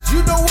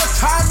you know what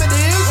time it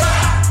is?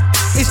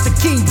 It's the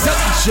King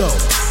Ducky Show.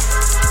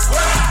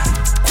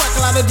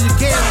 Crackle out of the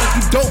game like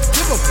you don't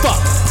give a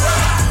fuck.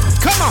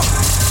 Come on.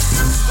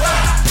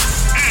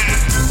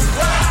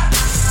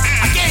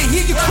 I can't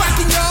hear you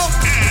cracking, y'all.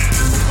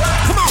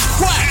 Come on,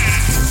 quack.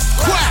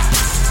 Quack.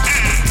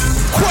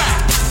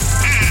 Quack.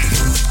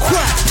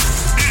 Quack.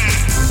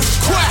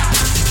 Quack.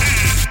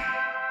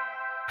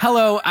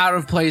 Hello, Out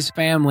of Place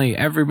family,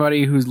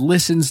 everybody who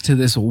listens to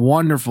this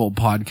wonderful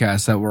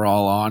podcast that we're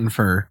all on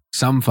for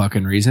some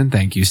fucking reason.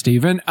 Thank you,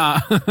 Steven.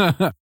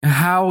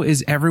 How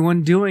is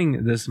everyone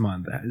doing this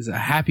month? It's a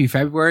happy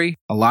February.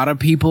 A lot of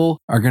people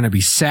are going to be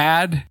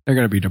sad. They're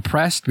going to be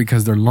depressed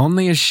because they're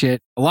lonely as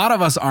shit. A lot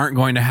of us aren't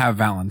going to have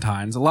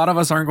Valentine's. A lot of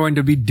us aren't going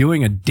to be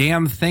doing a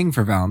damn thing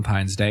for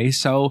Valentine's Day.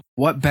 So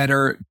what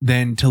better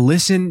than to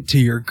listen to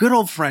your good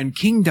old friend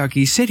King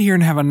Ducky sit here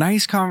and have a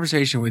nice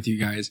conversation with you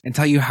guys and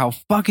tell you how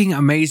fucking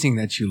amazing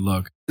that you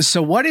look.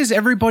 So what is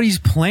everybody's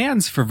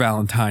plans for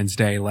Valentine's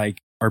Day? Like,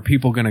 are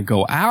people going to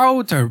go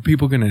out? Are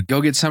people going to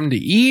go get something to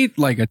eat?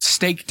 Like a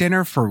steak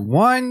dinner for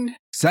one?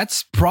 So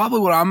that's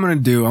probably what I'm going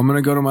to do. I'm going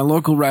to go to my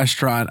local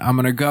restaurant. I'm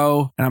going to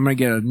go and I'm going to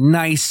get a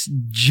nice,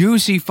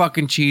 juicy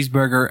fucking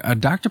cheeseburger, a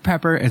Dr.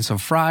 Pepper, and some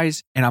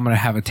fries. And I'm going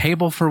to have a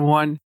table for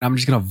one. I'm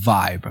just going to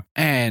vibe.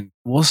 And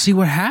we'll see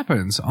what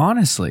happens,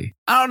 honestly.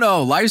 I don't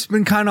know. Life's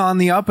been kind of on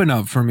the up and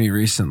up for me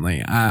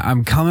recently.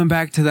 I'm coming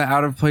back to the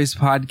Out of Place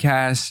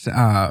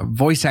podcast,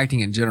 voice acting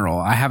in general.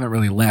 I haven't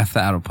really left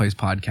the Out of Place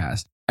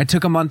podcast. I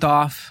took a month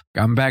off.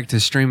 I'm back to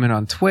streaming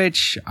on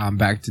Twitch. I'm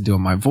back to doing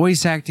my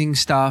voice acting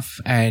stuff.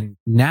 And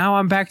now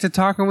I'm back to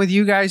talking with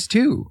you guys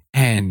too.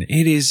 And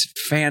it is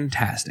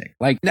fantastic.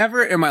 Like,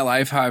 never in my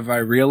life have I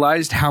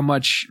realized how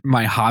much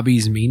my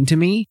hobbies mean to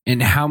me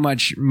and how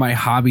much my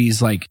hobbies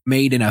like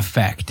made an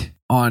effect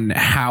on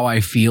how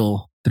I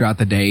feel throughout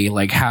the day,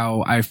 like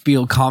how I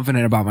feel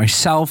confident about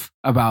myself,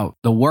 about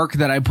the work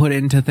that I put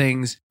into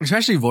things,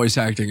 especially voice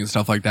acting and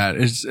stuff like that.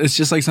 It's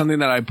just like something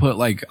that I put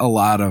like a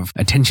lot of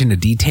attention to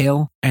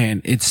detail, and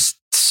it's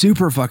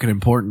super fucking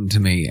important to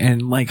me.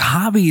 And like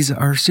hobbies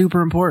are super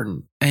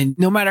important. And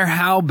no matter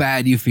how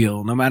bad you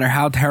feel, no matter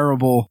how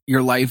terrible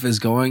your life is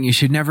going, you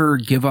should never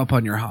give up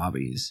on your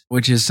hobbies,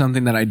 which is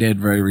something that I did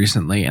very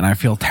recently, and I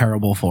feel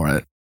terrible for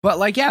it. But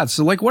like, yeah,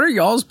 so like, what are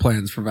y'all's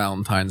plans for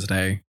Valentine's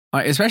Day?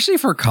 Especially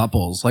for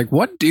couples. Like,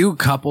 what do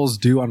couples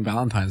do on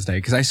Valentine's Day?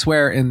 Because I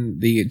swear in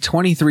the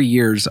 23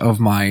 years of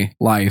my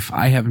life,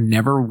 I have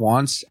never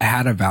once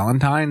had a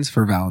Valentine's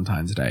for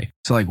Valentine's Day.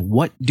 So like,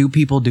 what do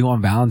people do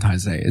on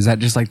Valentine's Day? Is that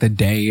just like the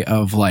day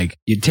of like,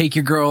 you take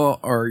your girl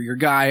or your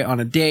guy on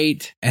a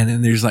date and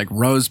then there's like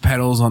rose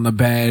petals on the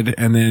bed,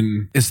 and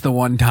then it's the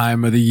one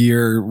time of the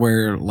year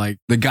where like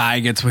the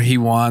guy gets what he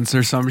wants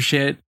or some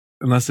shit,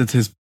 unless it's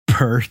his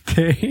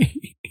birthday.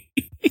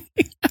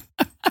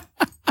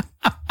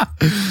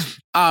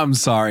 I'm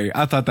sorry.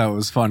 I thought that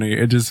was funny.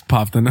 It just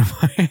popped into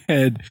my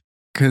head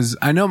because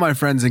I know my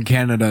friends in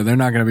Canada, they're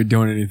not going to be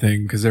doing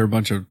anything because they're a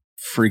bunch of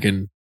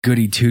freaking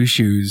goody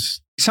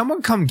two-shoes.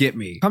 Someone come get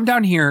me. Come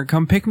down here,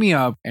 come pick me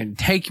up and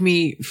take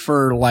me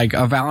for like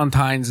a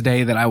Valentine's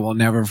Day that I will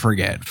never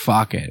forget.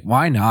 Fuck it.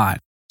 Why not?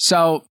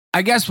 So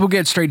I guess we'll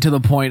get straight to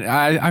the point.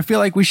 I feel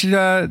like we should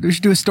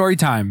do a story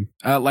time,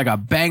 like a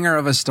banger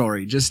of a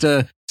story, just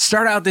to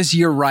start out this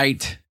year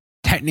right.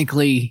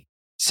 Technically,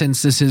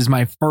 since this is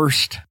my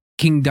first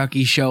King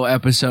Ducky Show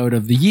episode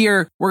of the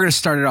year, we're going to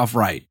start it off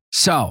right.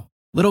 So,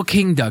 little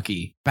King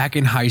Ducky, back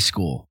in high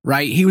school,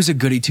 right? He was a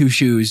goody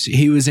two-shoes.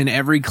 He was in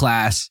every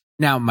class.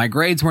 Now, my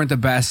grades weren't the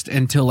best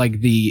until like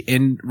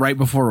right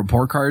before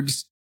report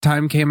cards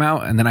time came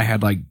out, and then I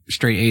had like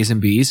straight A's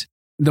and B's.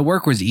 The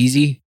work was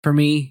easy for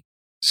me,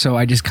 so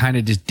I just kind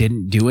of just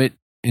didn't do it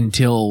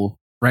until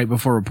right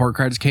before report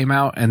cards came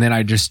out, and then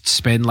I just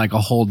spend like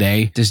a whole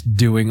day just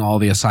doing all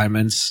the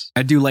assignments.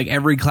 I'd do like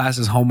every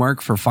class's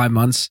homework for 5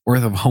 months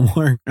worth of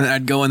homework, and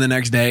I'd go in the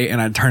next day and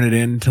I'd turn it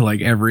in to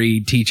like every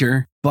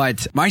teacher.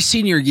 But my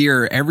senior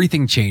year,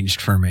 everything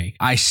changed for me.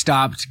 I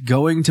stopped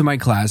going to my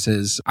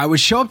classes. I would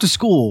show up to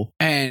school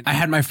and I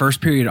had my first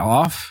period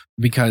off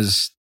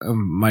because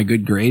my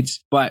good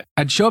grades, but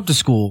I'd show up to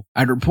school,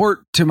 I'd report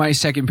to my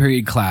second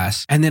period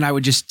class, and then I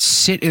would just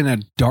sit in a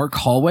dark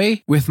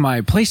hallway with my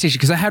PlayStation,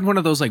 because I had one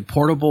of those like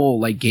portable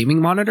like gaming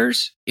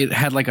monitors. It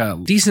had like a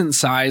decent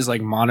size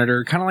like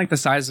monitor, kind of like the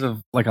size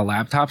of like a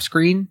laptop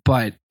screen,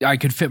 but I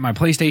could fit my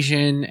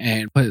PlayStation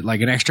and put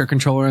like an extra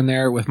controller in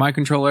there with my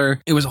controller.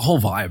 It was a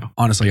whole vibe.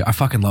 Honestly, I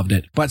fucking loved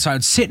it. But so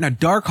I'd sit in a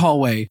dark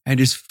hallway and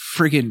just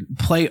freaking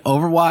play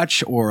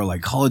Overwatch or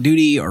like Call of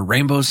Duty or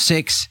Rainbow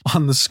Six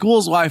on the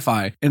school's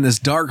Wi-Fi in this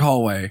dark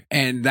hallway.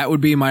 And that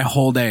would be my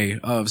whole day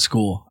of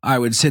school. I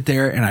would sit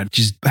there and I'd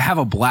just have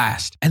a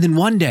blast. And then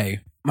one day,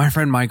 my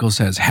friend Michael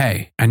says,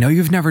 "Hey, I know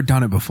you've never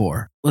done it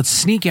before. Let's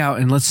sneak out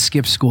and let's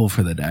skip school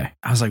for the day."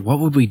 I was like, "What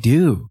would we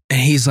do?" And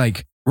he's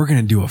like, "We're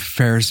going to do a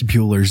Ferris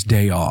Bueller's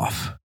Day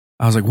Off."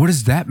 I was like, what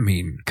does that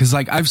mean? Because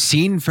like I've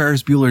seen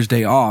Ferris Bueller's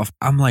Day Off.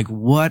 I'm like,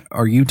 what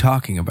are you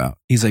talking about?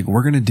 He's like,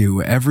 we're going to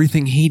do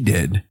everything he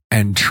did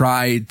and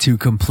try to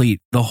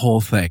complete the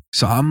whole thing.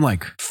 So I'm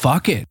like,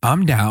 fuck it.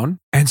 I'm down.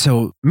 And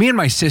so me and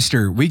my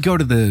sister, we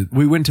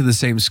went to the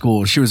same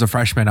school. She was a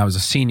freshman. I was a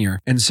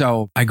senior. And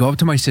so I go up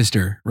to my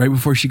sister right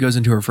before she goes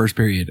into her first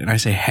period. And I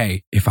say,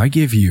 hey, if I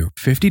give you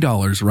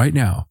 $50 right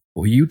now,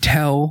 will you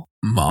tell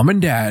mom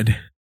and dad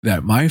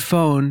that my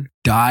phone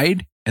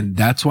died? And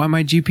that's why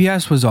my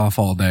GPS was off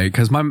all day.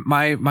 Cause my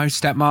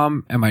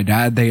stepmom and my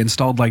dad, they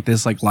installed like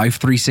this like Life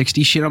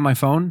 360 shit on my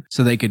phone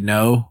so they could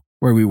know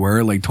where we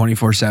were like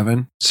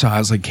 24/7. So I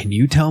was like, can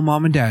you tell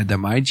mom and dad that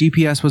my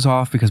GPS was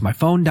off because my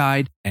phone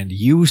died and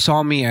you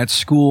saw me at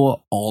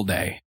school all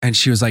day? And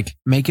she was like,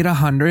 make it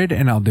 100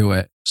 and I'll do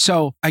it.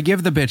 So I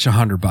give the bitch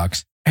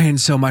 $100. And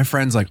so my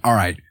friend's like, all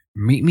right,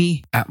 meet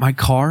me at my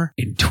car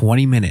in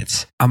 20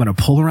 minutes. I'm going to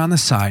pull around the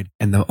side.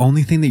 And the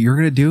only thing that you're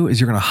going to do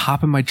is you're going to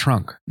hop in my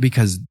trunk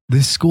because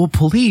the school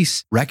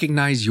police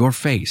recognize your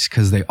face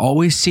because they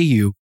always see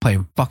you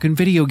playing fucking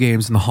video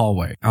games in the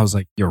hallway. I was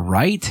like, you're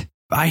right.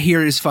 I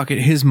hear his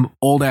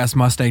old ass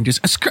Mustang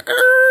just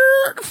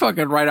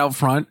fucking right out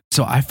front.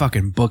 So I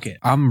fucking book it.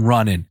 I'm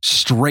running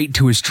straight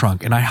to his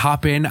trunk and I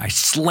hop in, I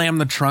slam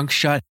the trunk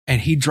shut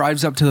and he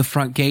drives up to the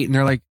front gate and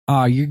they're like,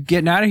 you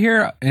getting out of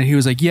here? And he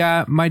was like,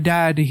 yeah, my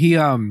dad, he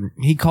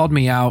called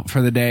me out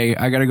for the day.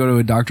 I got to go to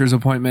a doctor's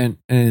appointment.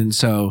 And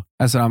so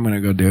that's what I'm going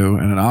to go do.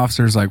 And an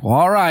officer's like, well,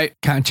 all right,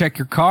 can I check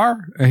your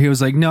car? And he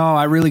was like, no,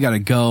 I really got to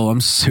go.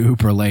 I'm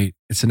super late.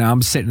 And so now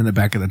I'm sitting in the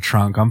back of the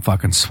trunk. I'm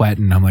fucking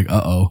sweating. I'm like,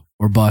 uh-oh,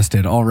 we're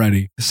busted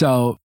already.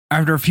 So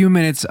after a few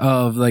minutes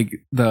of like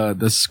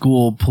the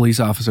school police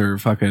officer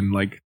fucking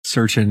like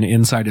searching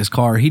inside his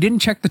car, he didn't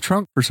check the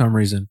trunk for some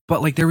reason.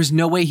 But like there was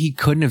no way he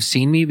couldn't have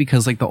seen me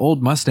because like the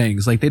old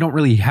Mustangs, like they don't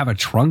really have a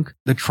trunk.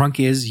 The trunk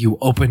is you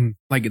open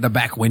like the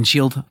back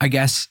windshield, I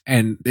guess,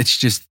 and it's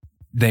just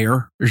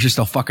there. There's just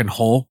a fucking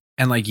hole.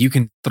 And like you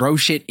can throw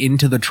shit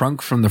into the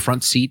trunk from the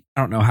front seat.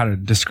 I don't know how to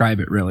describe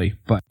it really,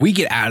 but we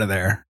get out of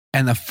there.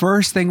 And the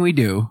first thing we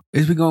do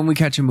is we go and we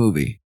catch a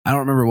movie. I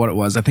don't remember what it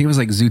was. I think it was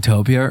like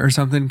Zootopia or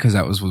something because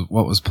that was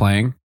what was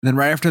playing. And then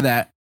right after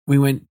that, we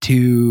went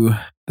to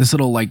this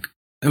little like,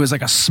 it was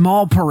like a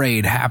small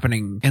parade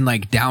happening in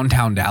like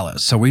downtown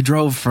Dallas. So we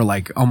drove for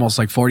like almost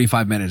like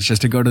 45 minutes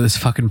just to go to this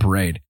fucking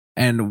parade.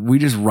 And we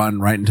just run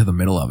right into the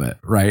middle of it,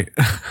 right?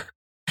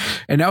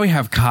 And now we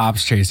have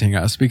cops chasing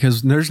us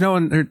because there's no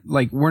one,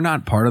 like we're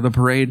not part of the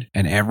parade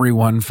and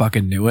everyone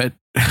fucking knew it.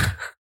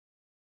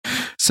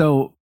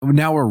 So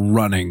now we're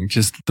running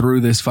just through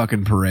this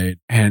fucking parade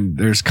and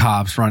there's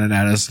cops running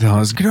at us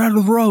telling us, get out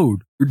of the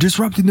road. You're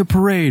disrupting the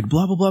parade,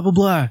 blah, blah, blah, blah,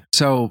 blah.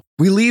 So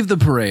we leave the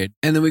parade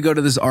and then we go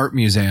to this art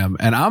museum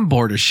and I'm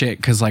bored as shit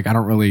because like I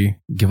don't really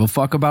give a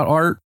fuck about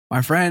art.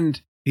 My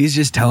friend, he's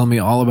just telling me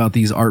all about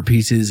these art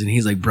pieces and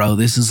he's like, bro,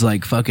 this is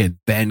like fucking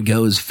Van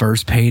Gogh's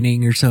first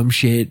painting or some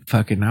shit.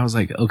 Fucking, I was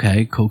like,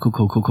 okay,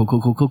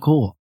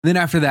 cool. Then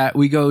after that,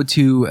 we go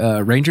to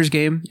a Rangers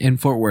game in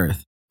Fort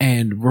Worth.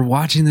 And we're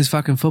watching this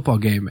fucking football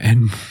game.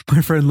 And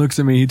my friend looks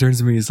at me. He turns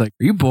to me. He's like,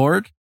 are you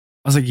bored?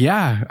 I was like,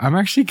 yeah, I'm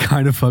actually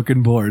kind of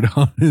fucking bored,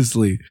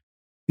 honestly.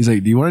 He's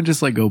like, do you want to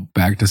just like go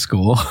back to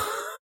school?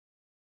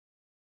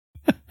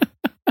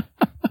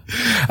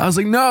 I was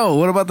like, no,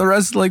 what about the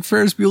rest of like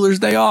Ferris Bueller's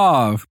Day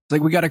Off? It's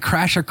like, we got to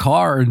crash a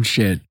car and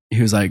shit.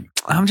 He was like,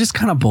 I'm just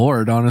kind of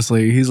bored,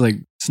 honestly. He's like,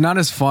 it's not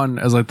as fun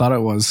as I thought it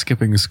was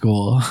skipping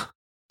school.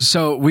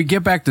 So we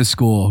get back to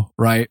school,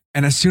 right?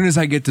 And as soon as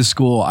I get to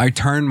school, I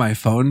turn my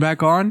phone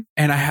back on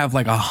and I have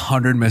like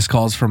 100 missed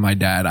calls from my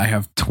dad. I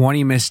have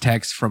 20 missed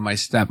texts from my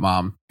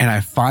stepmom and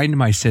I find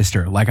my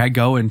sister. Like I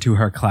go into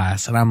her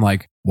class and I'm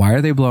like, why are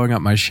they blowing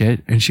up my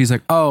shit? And she's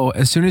like, oh,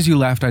 as soon as you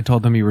left, I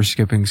told them you were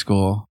skipping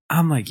school.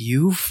 I'm like,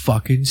 you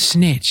fucking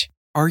snitch.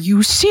 Are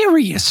you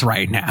serious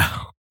right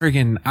now?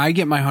 Friggin', I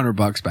get my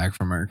 $100 back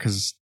from her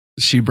because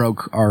she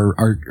broke our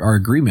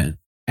agreement.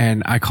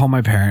 And I call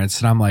my parents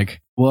and I'm like,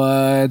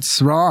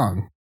 what's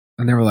wrong?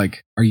 And they were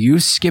like, are you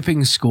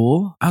skipping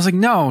school? I was like,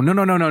 no.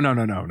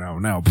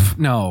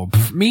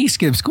 Me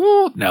skip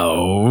school?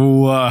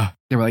 No.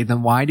 They were like,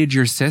 then why did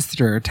your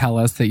sister tell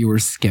us that you were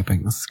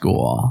skipping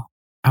school?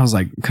 I was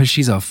like, because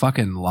she's a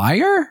fucking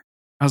liar?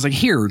 I was like,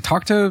 here,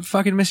 talk to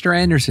fucking Mr.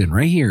 Anderson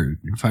right here.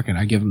 And fucking,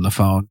 I give him the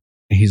phone.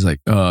 And he's like,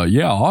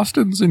 yeah,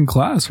 Austin's in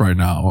class right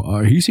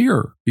now. He's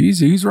here.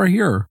 He's right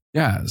here.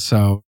 Yeah,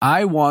 so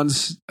I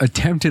once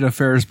attempted a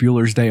Ferris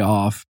Bueller's Day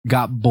Off,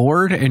 got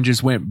bored, and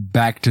just went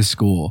back to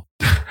school.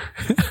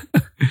 You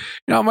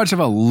know how much of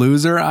a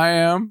loser I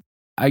am?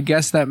 I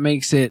guess that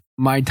makes it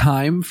my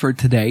time for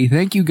today.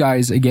 Thank you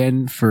guys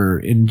again for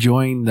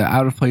enjoying the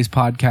Out of Place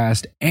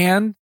podcast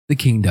and the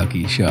King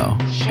Ducky show.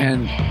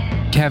 And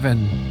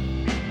Kevin,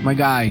 my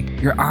guy,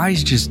 your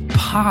eyes just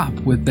pop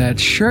with that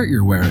shirt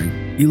you're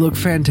wearing. You look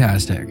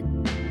fantastic.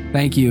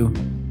 Thank you,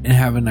 and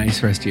have a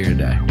nice rest of your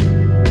day.